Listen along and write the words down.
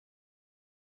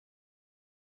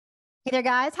Hey there,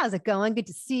 guys. How's it going? Good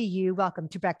to see you. Welcome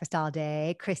to Breakfast All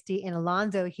Day. Christy and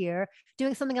Alonso here,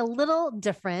 doing something a little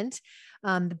different.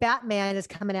 The Batman is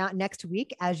coming out next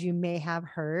week, as you may have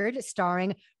heard,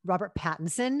 starring Robert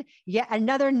Pattinson. Yet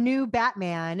another new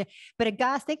Batman, but it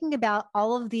got us thinking about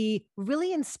all of the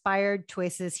really inspired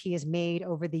choices he has made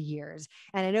over the years.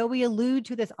 And I know we allude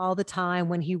to this all the time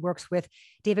when he works with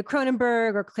David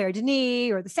Cronenberg or Claire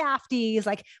Denis or the Safdies.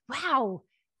 Like, wow,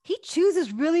 he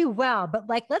chooses really well. But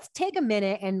like, let's take a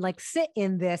minute and like sit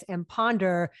in this and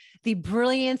ponder the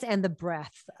brilliance and the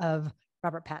breadth of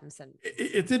Robert Pattinson.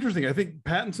 It's interesting. I think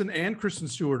Pattinson and Kristen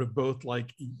Stewart have both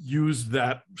like used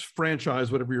that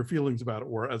franchise, whatever your feelings about it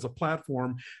were, as a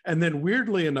platform. And then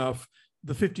weirdly enough,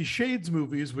 the 50 Shades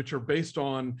movies, which are based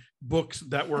on books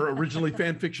that were originally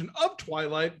fan fiction of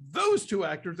Twilight, those two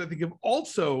actors, I think, have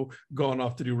also gone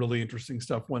off to do really interesting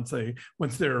stuff once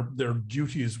their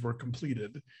duties were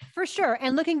completed. For sure.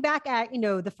 And looking back at,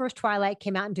 the first Twilight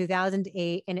came out in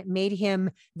 2008, and it made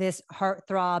him this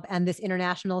heartthrob and this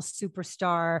international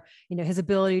superstar. His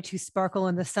ability to sparkle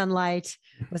in the sunlight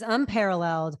was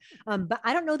unparalleled. But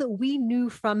I don't know that we knew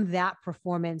from that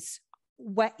performance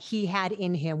what he had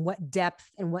in him, what depth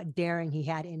and what daring he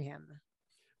had in him.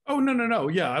 Oh, no.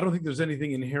 Yeah, I don't think there's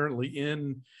anything inherently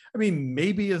in, I mean,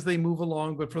 maybe as they move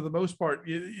along, but for the most part,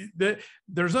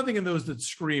 there's nothing in those that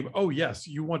scream, oh, yes,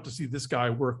 you want to see this guy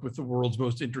work with the world's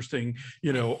most interesting,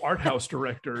 art house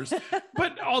directors,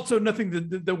 but also nothing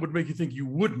that would make you think you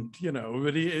wouldn't,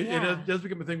 but it does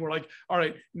become a thing where like, all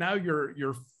right, now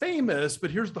you're famous,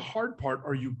 but here's the hard part.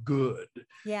 Are you good?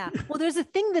 Yeah. Well, there's a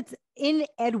thing that's in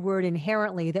Edward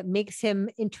inherently that makes him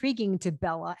intriguing to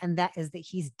Bella, and that is that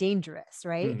he's dangerous,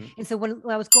 right? Mm-hmm. And so when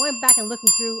I was going back and looking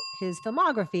through his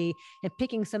filmography and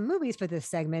picking some movies for this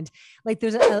segment, like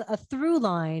there's a through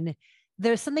line.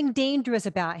 There's something dangerous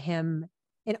about him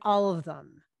in all of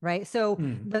them, right? So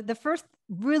the first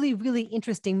really, really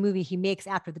interesting movie he makes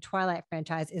after the Twilight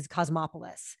franchise is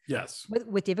Cosmopolis. Yes.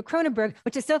 With David Cronenberg,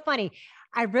 which is so funny.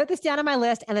 I wrote this down on my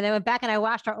list, and then I went back and I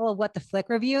watched our old What the Flick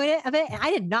review of it, and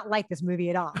I did not like this movie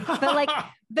at all.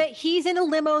 But he's in a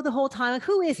limo the whole time. Like,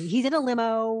 who is he? He's in a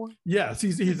limo. Yes,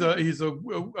 he's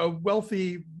a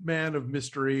wealthy man of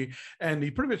mystery, and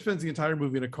he pretty much spends the entire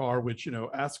movie in a car. Which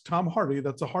ask Tom Hardy.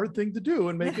 That's a hard thing to do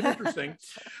and make it interesting.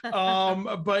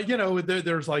 But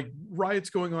there's like riots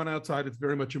going on outside. It's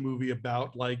very much a movie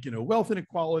about like wealth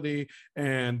inequality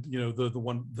and the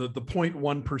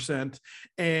 0.1%.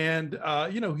 And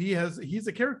he's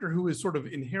a character who is sort of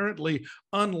inherently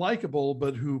unlikable,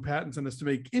 but who Pattinson has to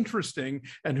make interesting,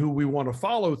 and who we want to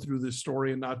follow through this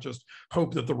story and not just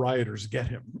hope that the rioters get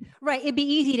him. Right. It'd be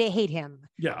easy to hate him.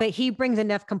 Yeah. But he brings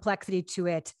enough complexity to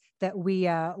it that we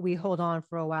hold on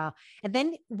for a while. And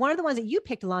then one of the ones that you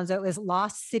picked, Alonso, is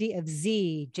Lost City of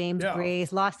Z, James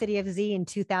Gray's Lost City of Z in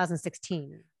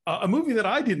 2016. A movie that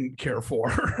I didn't care for,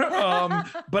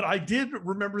 but I did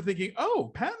remember thinking,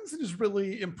 oh, Pattinson is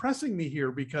really impressing me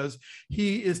here, because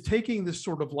he is taking this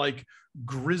sort of like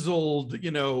grizzled,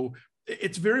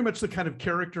 it's very much the kind of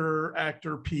character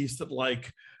actor piece that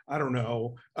like, I don't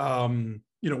know,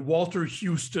 Walter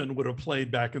Houston would have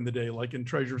played back in the day, like in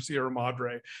Treasure Sierra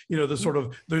Madre, the sort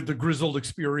of the grizzled,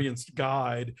 experienced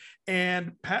guide.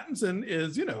 And Pattinson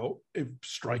is, a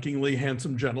strikingly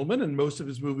handsome gentleman. And most of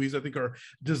his movies, I think, are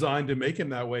designed to make him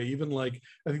that way. Even like,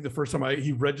 I think the first time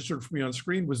he registered for me on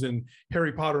screen was in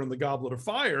Harry Potter and the Goblet of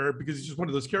Fire, because he's just one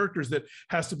of those characters that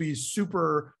has to be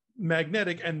super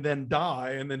magnetic and then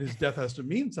die, and then his death has to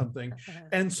mean something.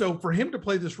 And so for him to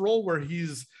play this role where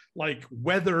he's like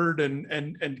weathered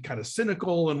and kind of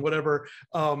cynical and whatever,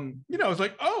 it's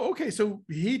like, oh, okay, so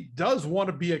he does want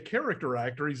to be a character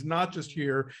actor. He's not just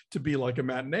here to be like a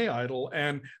matinee idol.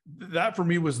 And that for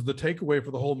me was the takeaway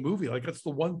for the whole movie. Like, that's the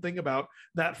one thing about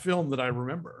that film that I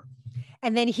remember.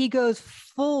 And then he goes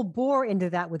full bore into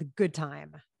that with Good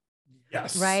Time.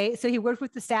 Yes. Right. So he worked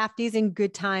with the Safdies in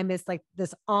Good Time. It's like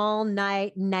this all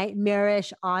night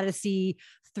nightmarish odyssey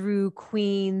through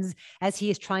Queens as he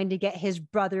is trying to get his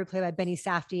brother, played by Benny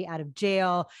Safdie, out of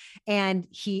jail. And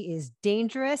he is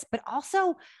dangerous, but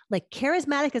also like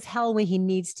charismatic as hell when he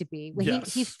needs to be. When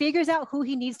he figures out who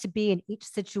he needs to be in each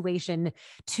situation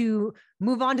to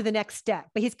move on to the next step.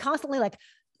 But he's constantly like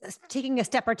taking a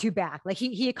step or two back. Like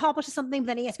he accomplishes something, but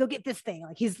then he has to go get this thing.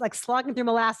 Like he's like slogging through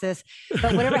molasses,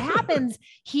 but whatever happens,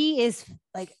 he is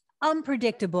like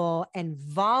unpredictable and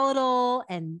volatile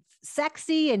and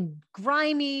sexy and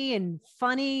grimy and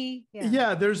funny.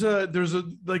 Yeah, there's a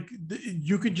like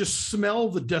you can just smell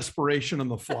the desperation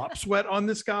and the flop sweat on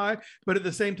this guy, but at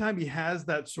the same time he has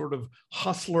that sort of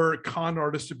hustler con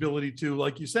artist ability to,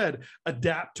 like you said,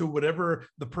 adapt to whatever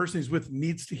the person he's with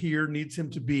needs to hear, needs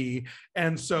him to be.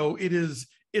 And so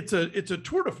it's a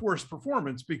tour de force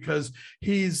performance, because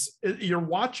you're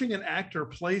watching an actor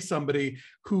play somebody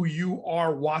who you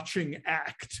are watching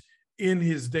act in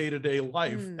his day-to-day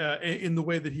life, in the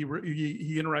way that he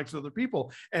interacts with other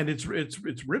people, and it's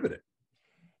riveting.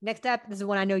 Next up, this is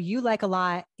one I know you like a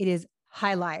lot. It is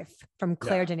High Life from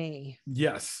Claire Denis.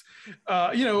 Yes.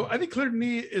 I think Claire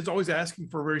Denis is always asking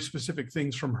for very specific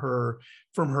things from her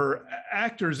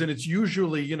actors, and it's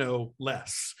usually,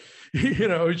 less.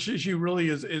 She really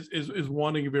is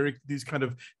wanting these kind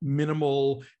of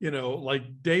minimal, like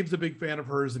Dave's a big fan of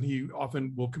hers, and he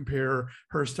often will compare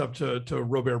her stuff to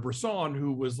Robert Bresson,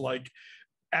 who was like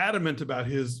adamant about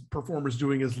his performers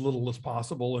doing as little as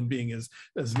possible and being as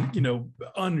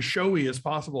unshowy as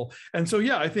possible. And so,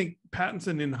 I think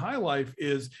Pattinson in High Life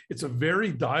it's a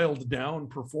very dialed down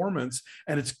performance,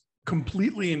 and it's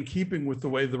completely in keeping with the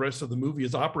way the rest of the movie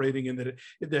is operating, in that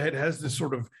it has this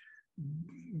sort of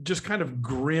just kind of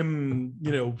grim,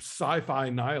 sci-fi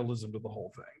nihilism to the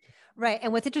whole thing. Right.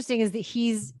 And what's interesting is that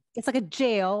it's like a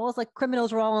jail. It's like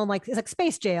criminals are all in it's like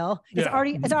space jail.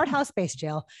 It's art house space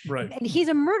jail. Right. And he's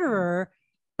a murderer,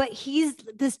 but he's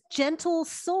this gentle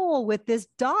soul with this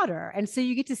daughter. And so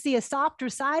you get to see a softer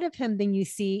side of him than you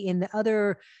see in the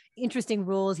other interesting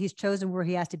roles he's chosen, where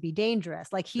he has to be dangerous.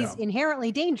 Like he's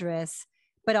inherently dangerous,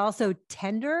 but also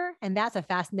tender. And that's a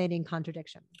fascinating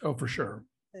contradiction. Oh, for sure.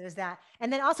 There's that.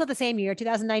 And then also the same year,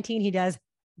 2019, he does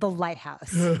The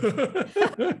Lighthouse,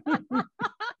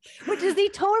 which is the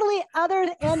totally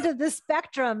other end of the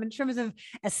spectrum in terms of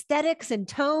aesthetics and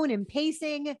tone and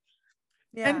pacing.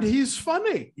 Yeah. And he's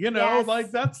funny, Yes.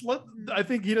 like I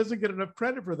think he doesn't get enough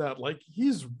credit for that. Like,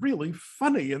 he's really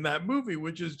funny in that movie,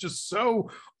 which is just so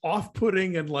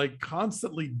off-putting and like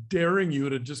constantly daring you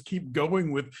to just keep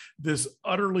going with this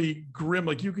utterly grim,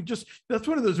 like that's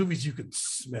one of those movies you can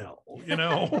smell,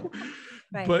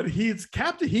 Right. But he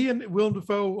and Willem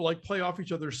Dafoe like play off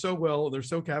each other so well, and they're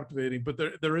so captivating, but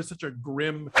there is such a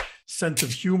grim sense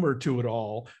of humor to it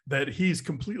all that he's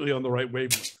completely on the right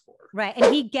wavelength. Right.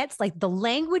 And he gets the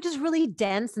language is really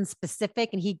dense and specific,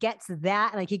 and he gets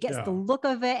that, and he gets the look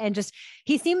of it, and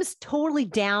he seems totally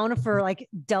down for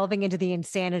delving into the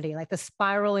insanity, the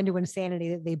spiral into insanity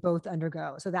that they both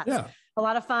undergo. So that's a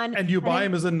lot of fun. And you buy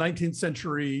him as a 19th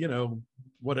century,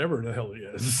 whatever the hell he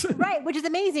is. Right. Which is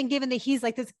amazing, given that he's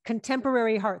this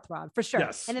contemporary heartthrob, for sure.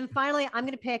 Yes. And then finally, I'm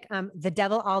going to pick The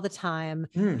Devil All the Time,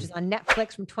 which is on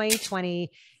Netflix from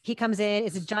 2020. He comes in,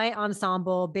 it's a giant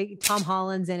ensemble, big Tom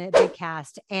Holland's in it, big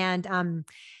cast. And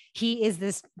he is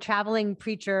this traveling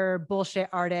preacher, bullshit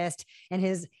artist, and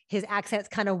his accent's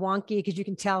kind of wonky because you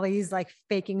can tell he's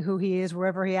faking who he is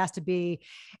wherever he has to be.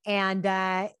 And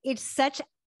it's such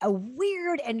a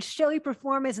weird and showy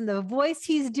performance, and the voice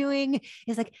he's doing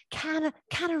is kind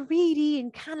of reedy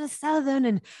and kind of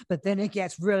southern, but then it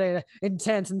gets really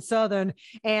intense and southern,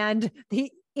 and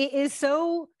it is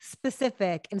so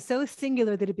specific and so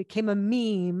singular that it became a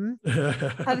meme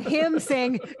of him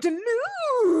saying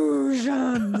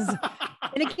delusions.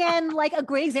 And again, a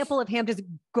great example of him just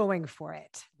going for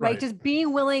it, right? Just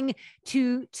being willing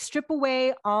to strip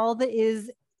away all that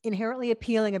is inherently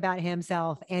appealing about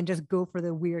himself and just go for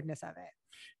the weirdness of it.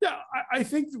 Yeah, I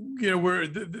think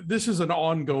this is an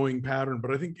ongoing pattern, but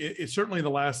I think it's certainly in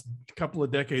the last couple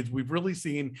of decades we've really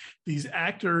seen these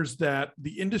actors that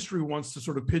the industry wants to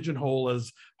sort of pigeonhole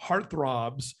as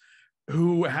heartthrobs,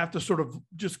 who have to sort of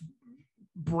just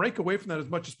break away from that as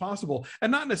much as possible,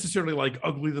 and not necessarily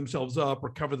ugly themselves up or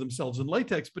cover themselves in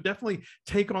latex, but definitely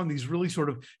take on these really sort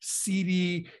of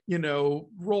seedy,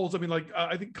 roles. I mean,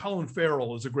 I think Colin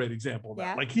Farrell is a great example of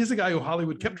that. He's a guy who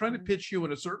Hollywood kept trying to pitch you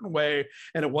in a certain way,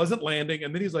 and it wasn't landing.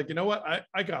 And then he's like, you know what?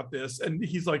 I got this. And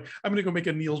he's like, I'm going to go make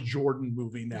a Neil Jordan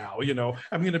movie now.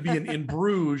 I'm going to be in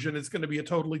Bruges, and it's going to be a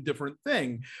totally different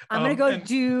thing. I'm going to go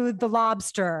do The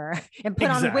Lobster and put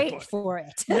on weight for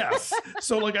it. Yes.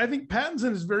 So I think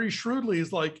Pattinson is very shrewdly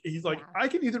he's like, I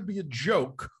can either be a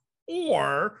joke,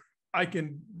 or I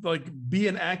can be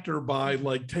an actor by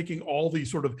taking all the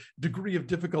sort of degree of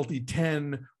difficulty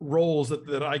 10 roles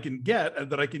that I can get, and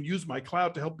that I can use my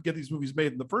clout to help get these movies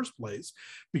made in the first place,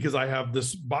 because I have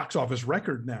this box office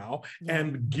record now,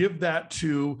 and give that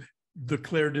to the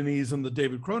Claire Denis and the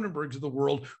David Cronenbergs of the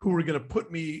world, who are going to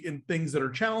put me in things that are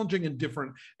challenging and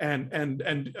different,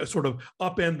 and sort of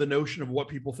upend the notion of what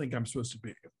people think I'm supposed to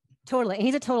be. Totally. And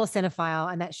he's a total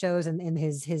cinephile, and that shows in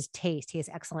his taste. He has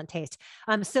excellent taste.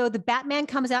 So the Batman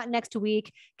comes out next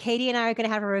week. Katie and I are going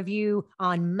to have a review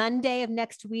on Monday of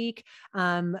next week.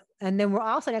 And then we're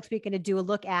also next week going to do a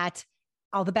look at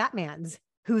all the Batmans.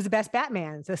 Who's the best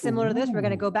Batman? So similar to this, we're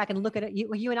going to go back and look at it.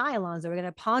 You and I, Alonso, we're going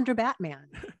to ponder Batman.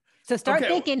 So start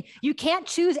thinking. You can't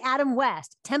choose Adam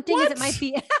West. Tempting as it might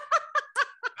be.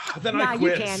 Then I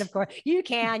quit. You can, of course. You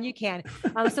can.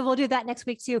 So we'll do that next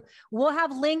week too. We'll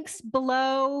have links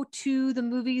below to the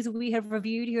movies we have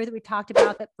reviewed here that we talked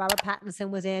about that Robert Pattinson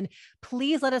was in.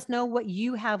 Please let us know what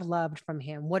you have loved from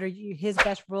him. What are his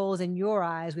best roles in your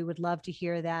eyes? We would love to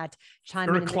hear that.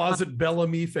 You're a closet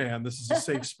Bellamy fan. This is a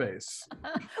safe space.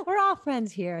 We're all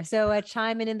friends here. So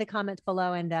chime in the comments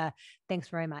below, and thanks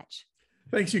very much.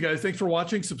 Thanks, you guys. Thanks for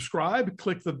watching. Subscribe,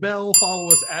 click the bell, follow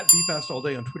us at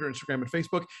BeFastAllDay on Twitter, Instagram, and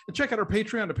Facebook, and check out our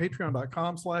Patreon at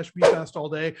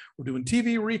patreon.com/BeFastAllDay. We're doing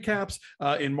TV recaps.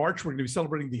 In March, we're going to be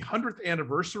celebrating the 100th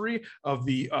anniversary of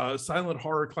the silent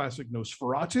horror classic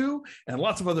Nosferatu, and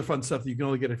lots of other fun stuff that you can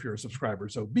only get if you're a subscriber.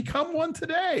 So become one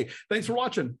today. Thanks for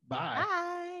watching. Bye. Bye.